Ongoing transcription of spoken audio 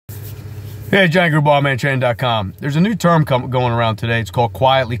Hey, Johnny Grube, mantraining.com. There's a new term going around today. It's called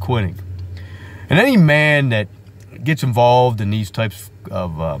quietly quitting. And any man that gets involved in these types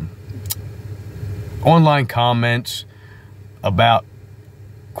of online comments about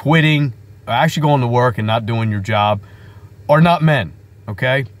quitting, actually going to work and not doing your job, are not men,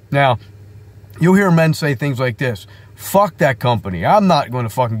 okay? Now, you'll hear men say things like this: fuck that company. I'm not going to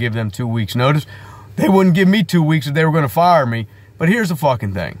fucking give them 2 weeks notice. They wouldn't give me 2 weeks if they were going to fire me. But here's the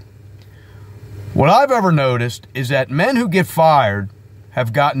fucking thing. What I've ever noticed is that men who get fired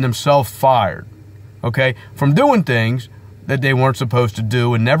have gotten themselves fired, okay, from doing things that they weren't supposed to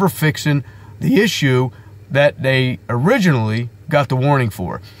do and never fixing the issue that they originally got the warning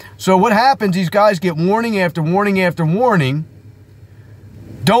for. So what happens, these guys get warning after warning after warning,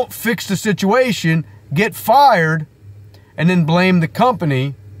 don't fix the situation, get fired, and then blame the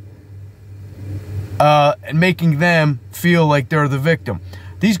company and making them feel like they're the victim.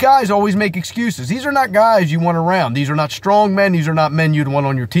 These guys always make excuses. These are not guys you want around. These are not strong men. These are not men you'd want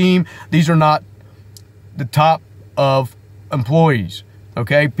on your team. These are not the top of employees,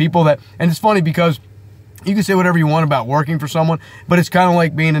 okay? People that, and it's funny because you can say whatever you want about working for someone, but it's kind of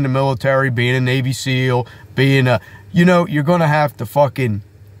like being in the military, being a Navy SEAL, being a, you know, you're going to have to fucking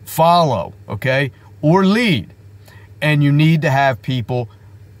follow, okay, or lead. And you need to have people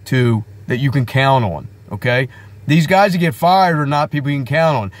that you can count on, okay? These guys that get fired are not people you can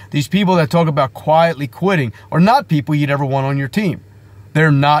count on. These people that talk about quietly quitting are not people you'd ever want on your team.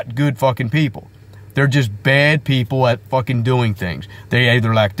 They're not good fucking people. They're just bad people at fucking doing things. They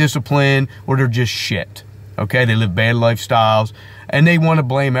either lack discipline or they're just shit, okay? They live bad lifestyles and they want to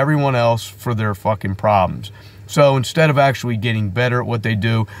blame everyone else for their fucking problems. So instead of actually getting better at what they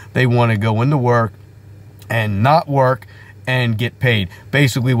do, they want to go into work and not work and get paid.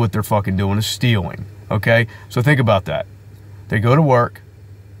 Basically what they're fucking doing is stealing. Okay, so think about that. They go to work,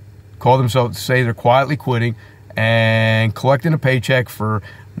 call themselves, say they're quietly quitting and collecting a paycheck for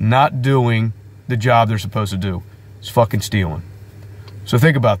not doing the job they're supposed to do. It's fucking stealing. So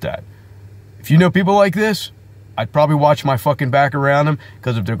think about that. If you know people like this, I'd probably watch my fucking back around them,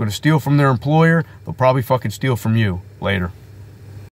 because if they're going to steal from their employer, they'll probably fucking steal from you later.